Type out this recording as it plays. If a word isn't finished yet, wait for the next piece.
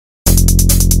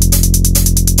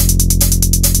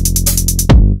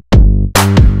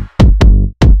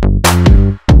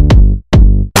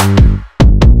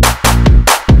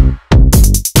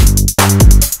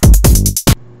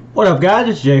What up guys,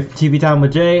 it's Jay from TV Time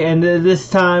with Jay, and this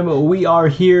time we are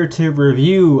here to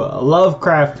review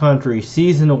Lovecraft Country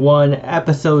Season 1,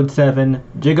 Episode 7,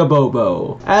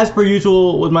 Jig-a-Bobo. As per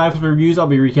usual with my episode reviews, I'll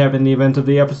be recapping the events of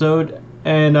the episode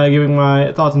and giving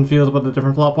my thoughts and feels about the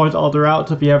different plot points all throughout.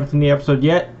 So if you haven't seen the episode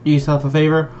yet, do yourself a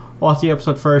favor, watch the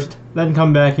episode first, then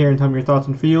come back here and tell me your thoughts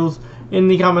and feels in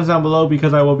the comments down below,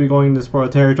 because I will be going into spoiler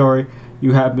territory.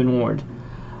 You have been warned.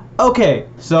 Okay,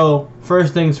 so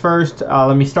first things first,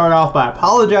 let me start off by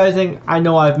apologizing. I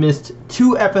know I've missed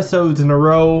 2 episodes in a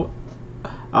row.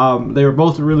 They were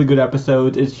both really good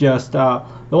episodes. It's just the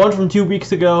one from 2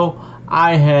 weeks ago,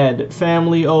 I had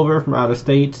family over from out of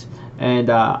state,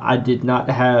 and I did not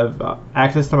have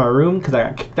access to my room because I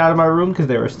got kicked out of my room because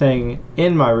they were staying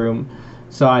in my room,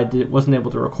 so I wasn't able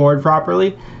to record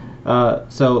properly.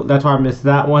 So that's why I missed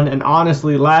that one. And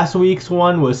honestly, last week's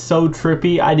one was so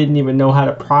trippy, I didn't even know how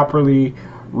to properly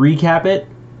recap it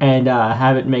and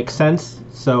have it make sense,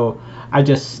 so I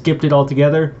just skipped it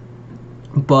altogether.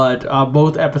 But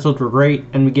both episodes were great,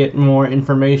 and we get more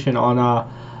information on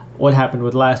what happened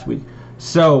with last week.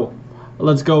 So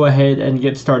let's go ahead and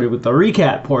get started with the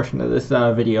recap portion of this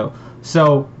video.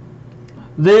 So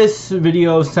this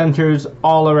video centers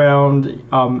all around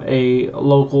a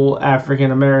local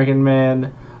African-American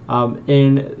man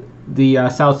in the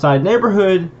South Side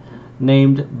neighborhood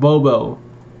named Bobo.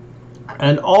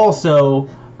 And also,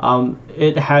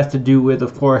 it has to do with,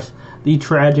 of course, the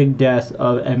tragic death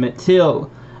of Emmett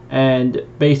Till, and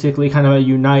basically kind of a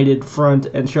united front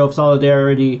and show of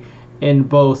solidarity in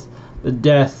both the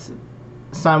death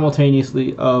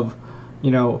simultaneously of,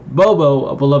 you know, Bobo,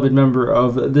 a beloved member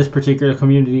of this particular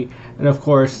community, and of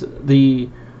course the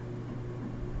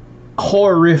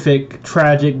horrific,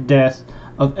 tragic death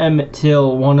of Emmett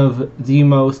Till, one of the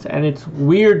most, and it's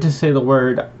weird to say the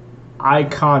word,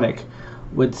 iconic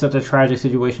with such a tragic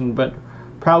situation, but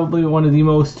probably one of the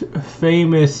most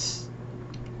famous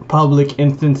public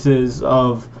instances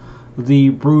of the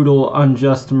brutal,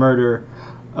 unjust murder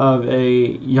of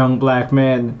a young black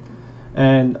man.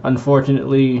 And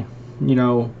unfortunately, you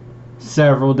know,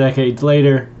 several decades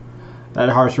later, that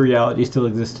harsh reality still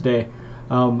exists today.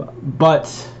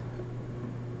 But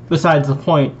besides the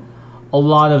point, a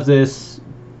lot of this,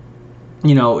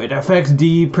 you know, it affects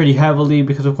Dee pretty heavily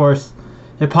because, of course,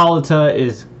 Hippolyta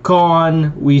is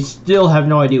gone. We still have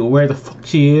no idea where the fuck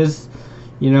she is.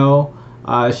 You know,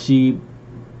 she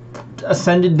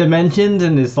ascended dimensions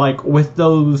and is like with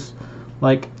those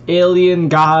like alien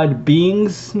god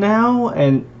beings now,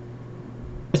 and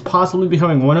is possibly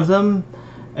becoming one of them,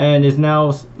 and is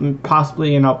now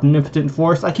possibly an omnipotent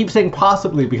force. I keep saying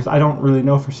possibly because I don't really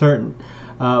know for certain,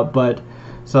 but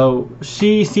so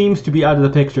she seems to be out of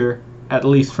the picture, at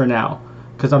least for now,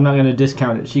 because I'm not going to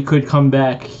discount it. She could come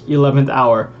back 11th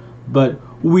hour, but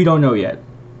we don't know yet.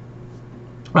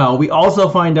 We also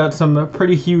find out some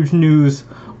pretty huge news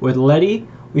with Letty.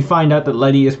 We find out that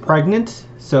Letty is pregnant,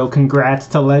 so congrats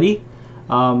to Letty.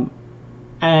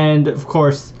 And of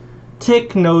course,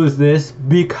 Tick knows this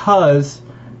because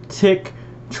Tick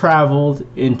traveled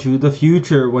into the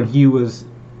future when he was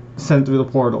sent through the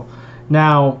portal.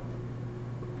 Now,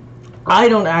 I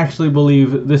don't actually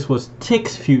believe this was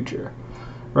Tick's future,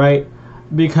 right?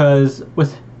 Because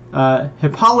with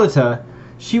Hippolyta,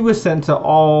 she was sent to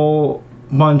all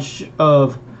bunch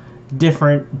of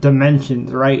different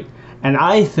dimensions, right? And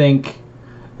I think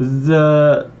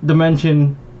the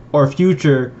dimension or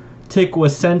future Tick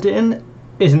was sent in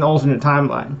is an alternate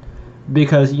timeline,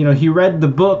 because, you know, he read the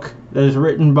book that is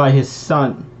written by his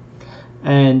son,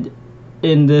 and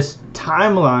in this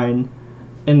timeline,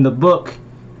 in the book,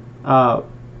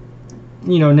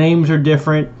 you know, names are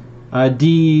different.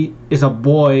 Dee is a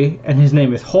boy, and his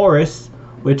name is Horace,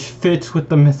 which fits with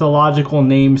the mythological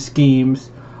name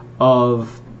schemes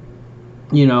of,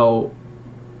 you know,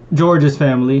 George's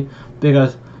family,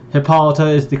 because Hippolyta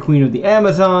is the queen of the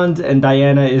Amazons, and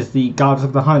Diana is the goddess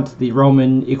of the hunt, the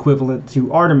Roman equivalent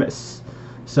to Artemis.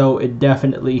 So it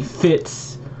definitely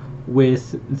fits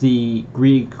with the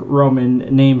Greek-Roman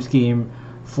name scheme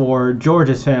for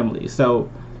George's family. So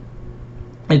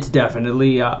it's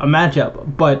definitely a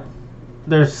matchup, but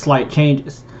there's slight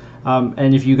changes.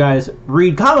 And if you guys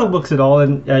read comic books at all,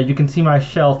 and you can see my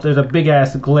shelf, there's a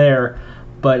big-ass glare,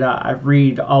 but I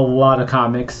read a lot of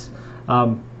comics.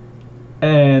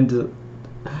 And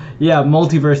yeah,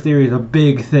 multiverse theory is a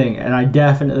big thing, and I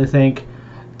definitely think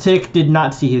Tick did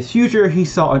not see his future. He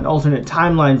saw an alternate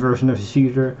timeline version of his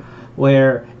future,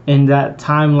 where in that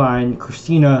timeline,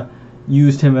 Christina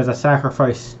used him as a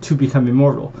sacrifice to become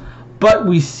immortal. But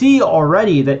we see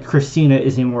already that Christina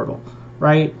is immortal,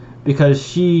 right? Because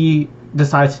she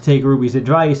decides to take Ruby's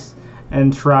advice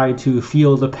and try to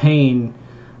feel the pain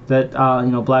that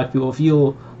black people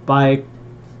feel by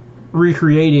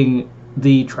recreating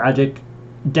the tragic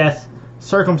death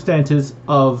circumstances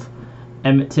of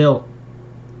Emmett Till.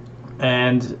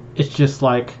 And it's just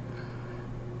like,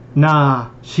 nah,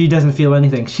 she doesn't feel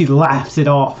anything. She laughs it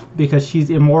off because she's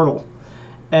immortal.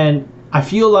 And I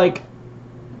feel like,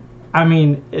 I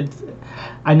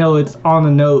know it's on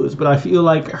the nose, but I feel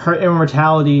like her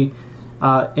immortality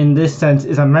in this sense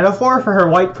is a metaphor for her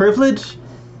white privilege.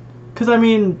 Because,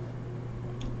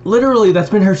 literally, that's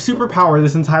been her superpower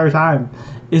this entire time,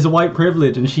 is white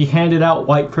privilege. And she handed out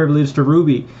white privilege to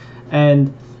Ruby.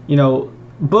 And,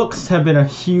 books have been a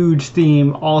huge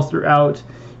theme all throughout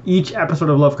each episode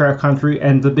of Lovecraft Country,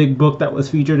 and the big book that was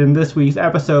featured in this week's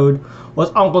episode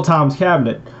was Uncle Tom's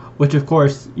Cabinet, which, of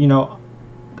course,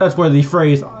 that's where the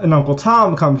phrase "an Uncle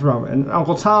Tom" comes from. And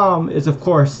Uncle Tom is, of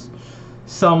course,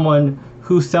 someone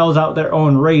who sells out their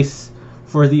own race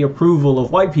for the approval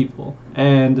of white people.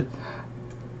 And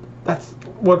that's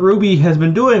what Ruby has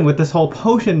been doing with this whole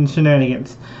potion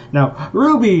shenanigans. Now,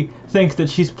 Ruby thinks that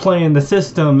she's playing the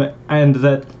system and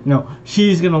that,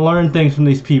 she's going to learn things from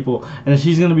these people and that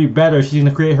she's going to be better. She's going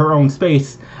to create her own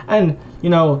space. And,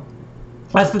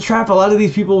 that's the trap a lot of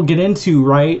these people get into,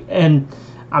 right? And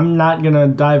I'm not going to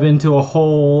dive into a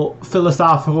whole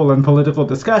philosophical and political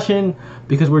discussion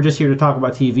because we're just here to talk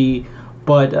about TV.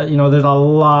 But, there's a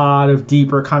lot of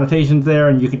deeper connotations there,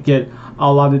 and you could get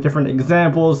a lot of different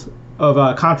examples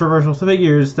of controversial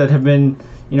figures that have been,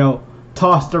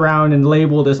 tossed around and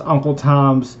labeled as Uncle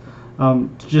Toms,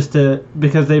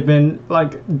 because they've been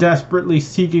desperately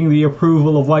seeking the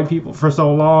approval of white people for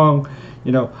so long.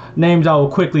 Names I will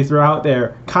quickly throw out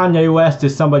there. Kanye West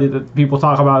is somebody that people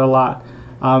talk about a lot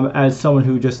as someone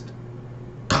who just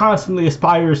constantly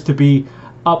aspires to be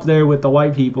up there with the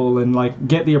white people and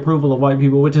get the approval of white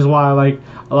people, which is why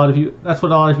a lot of people, that's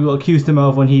what a lot of people accused him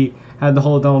of when he had the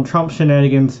whole Donald Trump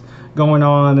shenanigans going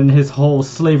on and his whole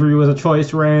slavery was a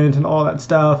choice rant and all that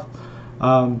stuff.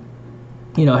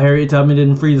 Harriet Tubman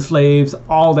didn't free the slaves,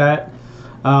 all that.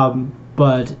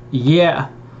 But yeah,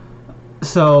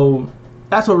 so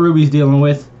that's what Ruby's dealing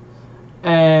with,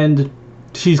 and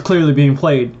she's clearly being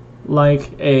played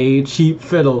like a cheap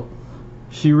fiddle.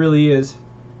 She really is.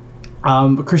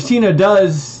 Christina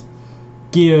does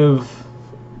give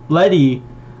Letty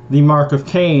the Mark of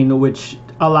Cain, which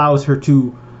allows her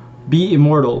to be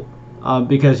immortal,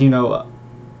 because it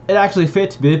actually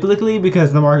fits biblically,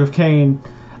 because the Mark of Cain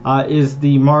is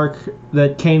the mark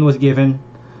that Cain was given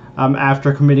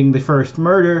after committing the first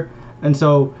murder, and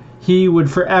so he would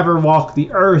forever walk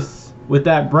the earth with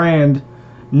that brand,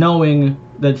 knowing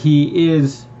that he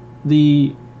is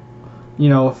the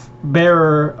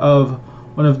bearer of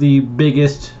one of the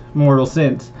biggest mortal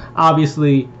sins.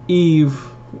 Obviously, Eve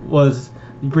was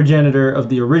the progenitor of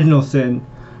the original sin,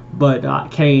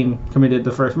 but Cain committed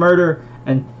the first murder,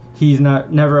 and he's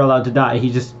never allowed to die.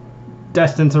 He's just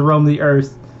destined to roam the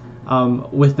earth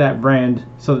with that brand,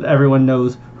 so that everyone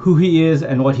knows who he is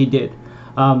and what he did.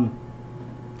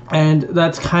 And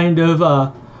that's kind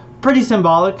of pretty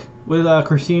symbolic with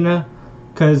Christina,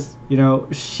 because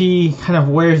she kind of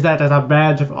wears that as a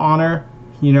badge of honor.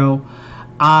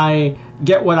 I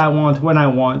get what I want when I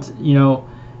want.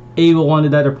 Abel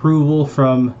wanted that approval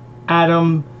from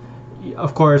Adam.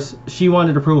 Of course, she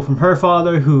wanted approval from her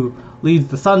father, who leads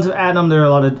the sons of Adam. There are a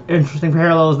lot of interesting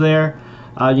parallels there.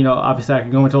 Obviously I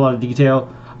could go into a lot of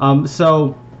detail.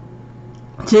 So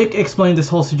Tick explained this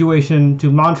whole situation to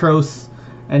Montrose,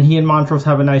 and he and Montrose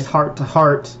have a nice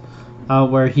heart-to-heart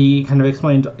where he kind of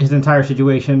explained his entire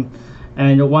situation.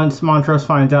 And once Montrose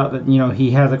finds out that,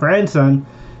 he has a grandson,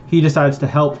 he decides to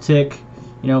help Tick,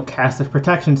 cast a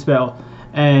protection spell.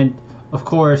 And, of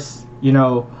course,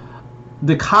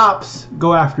 the cops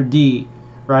go after Dee,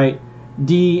 right?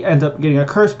 Dee ends up getting a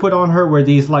curse put on her where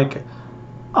these,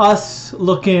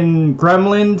 us-looking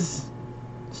gremlins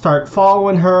start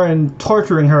following her and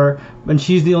torturing her, and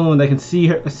she's the only one that can see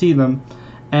them.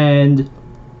 And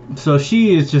so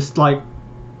she is just,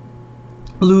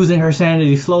 losing her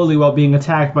sanity slowly while being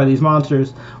attacked by these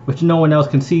monsters, which no one else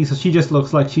can see, so she just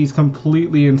looks like she's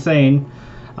completely insane.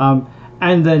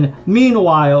 And then,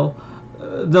 meanwhile,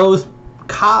 those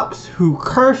cops who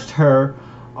cursed her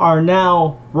are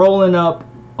now rolling up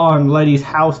on Letty's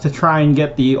house to try and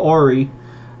get the Ori.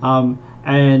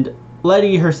 And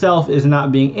Letty herself is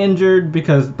not being injured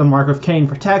because the Mark of Cain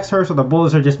protects her, so the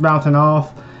bullets are just bouncing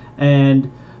off.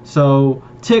 And so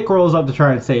Tick rolls up to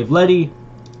try and save Letty.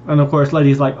 And of course,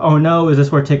 Letty's like, oh no, is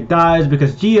this where Tick dies?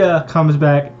 Because Gia comes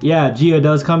back. Yeah, Gia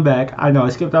does come back. I know, I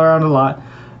skipped around a lot.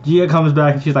 Gia comes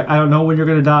back and she's like, I don't know when you're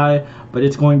going to die, but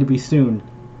it's going to be soon.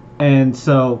 And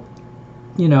so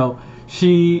you know,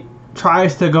 she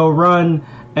tries to go run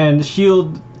and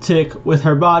shield Tick with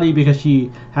her body because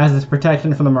she has this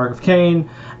protection from the Mark of Cain,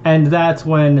 and that's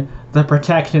when the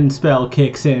protection spell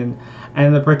kicks in.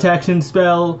 And the protection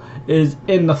spell is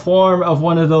in the form of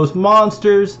one of those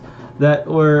monsters that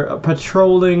were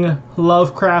patrolling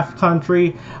Lovecraft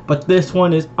country, but this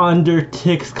one is under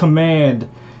Tick's command.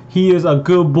 He is a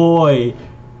good boy.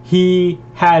 He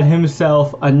had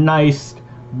himself a nice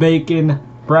bacon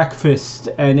breakfast,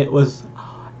 and it was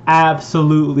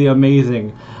absolutely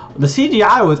amazing. The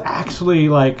CGI was actually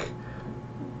like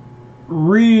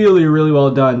really, really well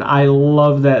done. I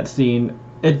love that scene.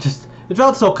 It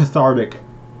felt so cathartic,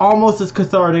 almost as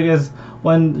cathartic as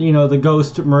when, you know, the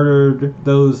ghost murdered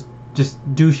those just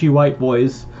douchey white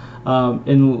boys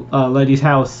in Letty's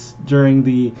house during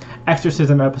the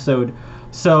exorcism episode.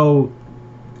 So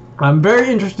I'm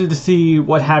very interested to see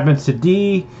what happens to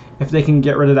Dee, if they can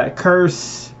get rid of that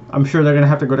curse. I'm sure they're gonna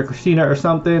have to go to Christina or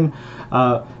something.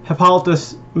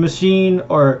 Hippolyta's machine,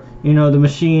 or, you know, the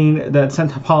machine that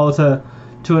sent Hippolyta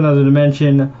to another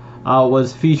dimension,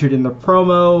 was featured in the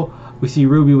promo. We see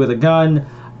Ruby with a gun.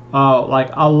 Like,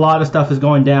 a lot of stuff is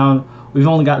going down. We've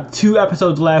only got 2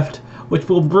 episodes left, which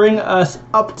will bring us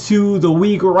up to the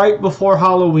week right before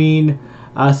Halloween.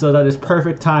 So that is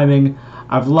perfect timing.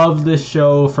 I've loved this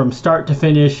show from start to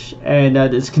finish, and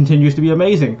this continues to be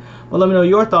amazing. Well, let me know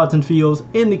your thoughts and feels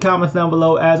in the comments down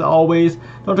below. As always,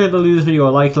 don't forget to leave this video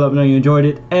a like to let me know you enjoyed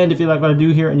it. And if you like what I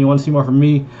do here and you want to see more from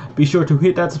me, be sure to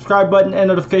hit that subscribe button and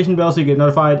notification bell so you get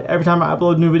notified every time I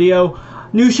upload a new video.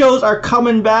 New shows are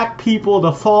coming back, people.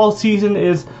 The fall season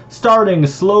is starting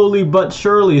slowly but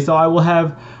surely, so I will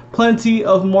have plenty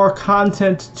of more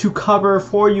content to cover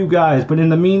for you guys. But in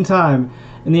the meantime,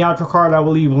 in the outro card, I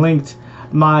will leave linked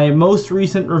my most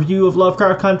recent review of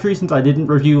Lovecraft Country, since I didn't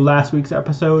review last week's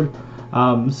episode.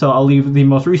 So I'll leave the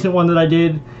most recent one that I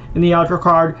did in the outro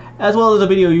card, as well as a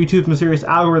video YouTube's mysterious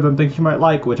algorithm thinks you might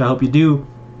like, which I hope you do.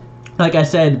 Like I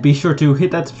said, be sure to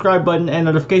hit that subscribe button and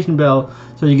notification bell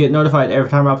so you get notified every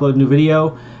time I upload a new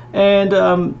video. And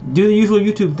do the usual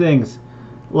YouTube things.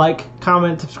 Like,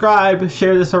 comment, subscribe,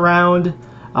 share this around.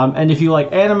 And if you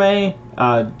like anime,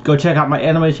 go check out my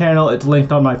anime channel. It's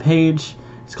linked on my page.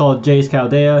 It's called Jay's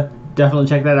Chaldea. Definitely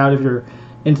check that out if you're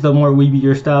into the more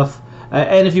weebier stuff.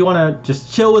 And if you want to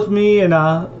just chill with me and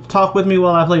talk with me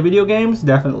while I play video games,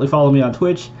 definitely follow me on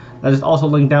Twitch. That is also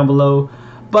linked down below.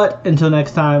 But until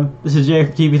next time, this is Jay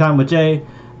from TV Time with Jay,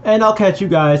 and I'll catch you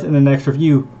guys in the next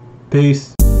review.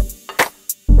 Peace.